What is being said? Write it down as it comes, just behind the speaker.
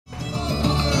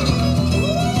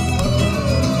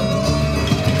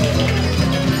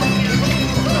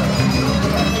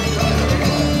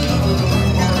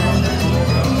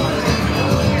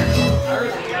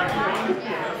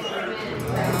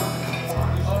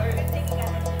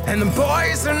And the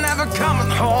boys are never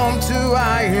coming home to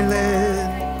Ireland.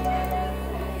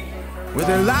 With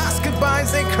their last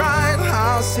goodbyes they cried,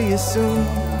 I'll see you soon.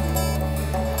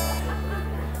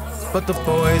 But the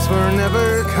boys were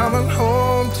never coming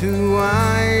home to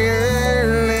Ireland.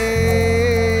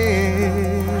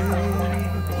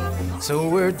 So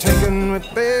we're drinking with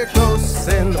big ghosts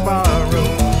in the barroom.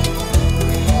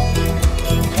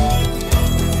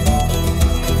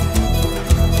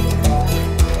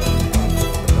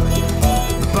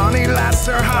 Bonnie lass,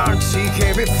 her heart, she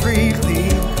gave it freely.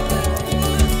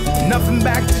 Nothing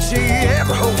back did she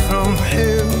ever hold from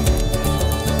him.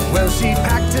 Well, she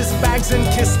packed his bags and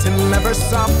kissed him ever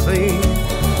softly,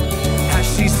 as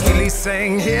she sweetly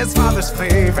sang his father's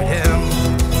favorite hymn.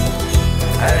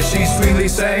 As she sweetly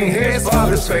sang his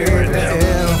father's favorite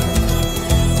hymn.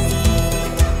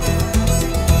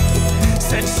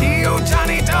 Said she, oh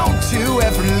Johnny, don't you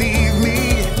ever leave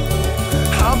me.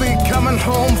 I'll be coming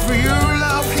home for your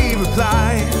love, he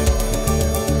replied.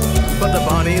 But the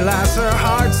bonny lass, her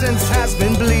heart since has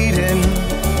been bleeding.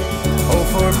 Oh,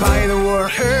 for by the war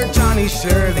her Johnny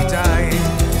surely died.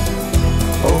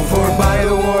 Oh, for by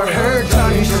the war her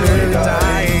Johnny surely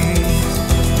died.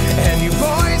 And you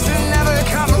boys are never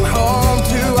coming home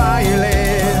to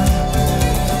Ireland.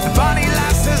 The bonny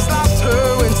lass has lost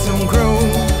her winsome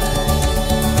groom.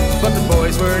 But the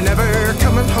boys were never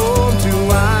coming home to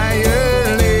Ireland.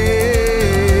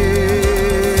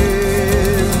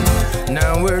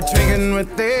 Now we're drinking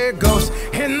with their ghosts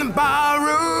in the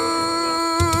barroom.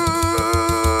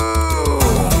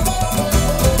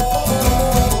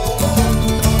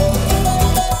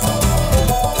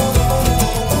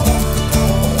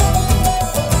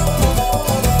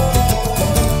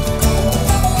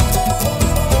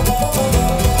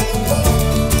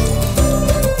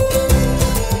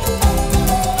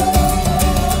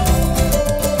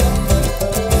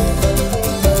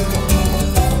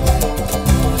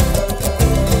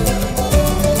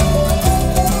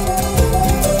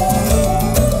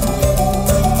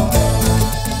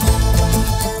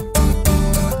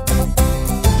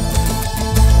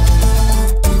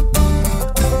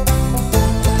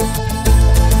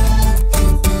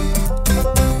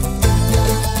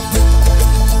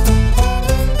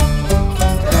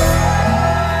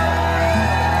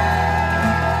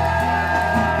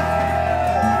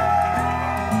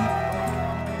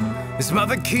 His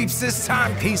mother keeps his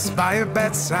timepiece by her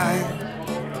bedside,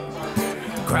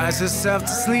 cries herself to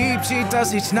sleep, she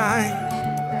does each night.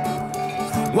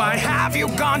 Why have you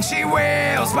gone, she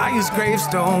wails by his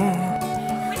gravestone,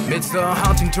 midst the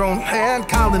haunting drone and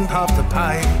calling of the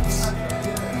pipes.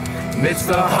 Midst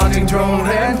the haunting drone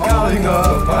and calling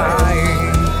of the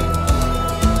pipes.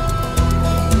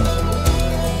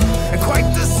 And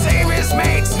quite the same his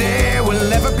mates there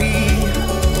will ever be.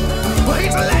 Well,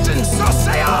 he's a legend, so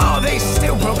say all they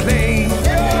still proclaim.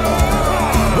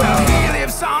 Well, he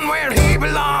lives on where he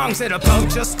belongs, at a pub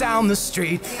just down the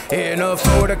street, in a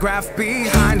photograph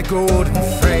behind a golden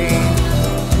frame.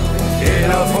 In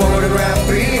a photograph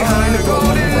behind a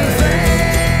golden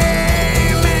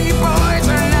frame. And you boys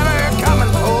are never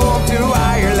coming home to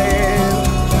Ireland.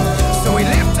 So we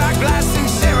lift our glass and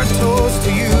share a toast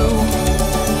to you.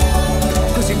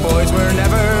 'Cause you boys were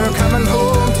never coming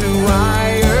home to Ireland.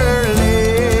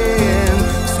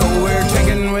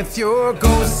 With your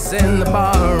ghosts in the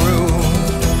barroom.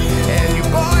 And you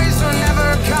boys are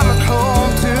never coming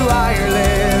home to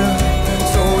Ireland.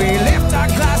 So we lift our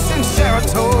glass and share a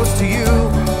toast to you.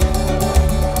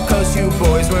 'Cause you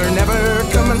boys were never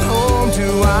coming home to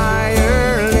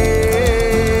Ireland.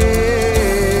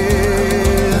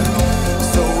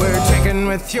 So we're drinking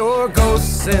with your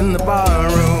ghosts in the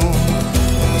barroom.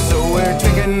 So we're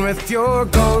drinking with your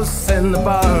ghosts in the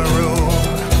barroom.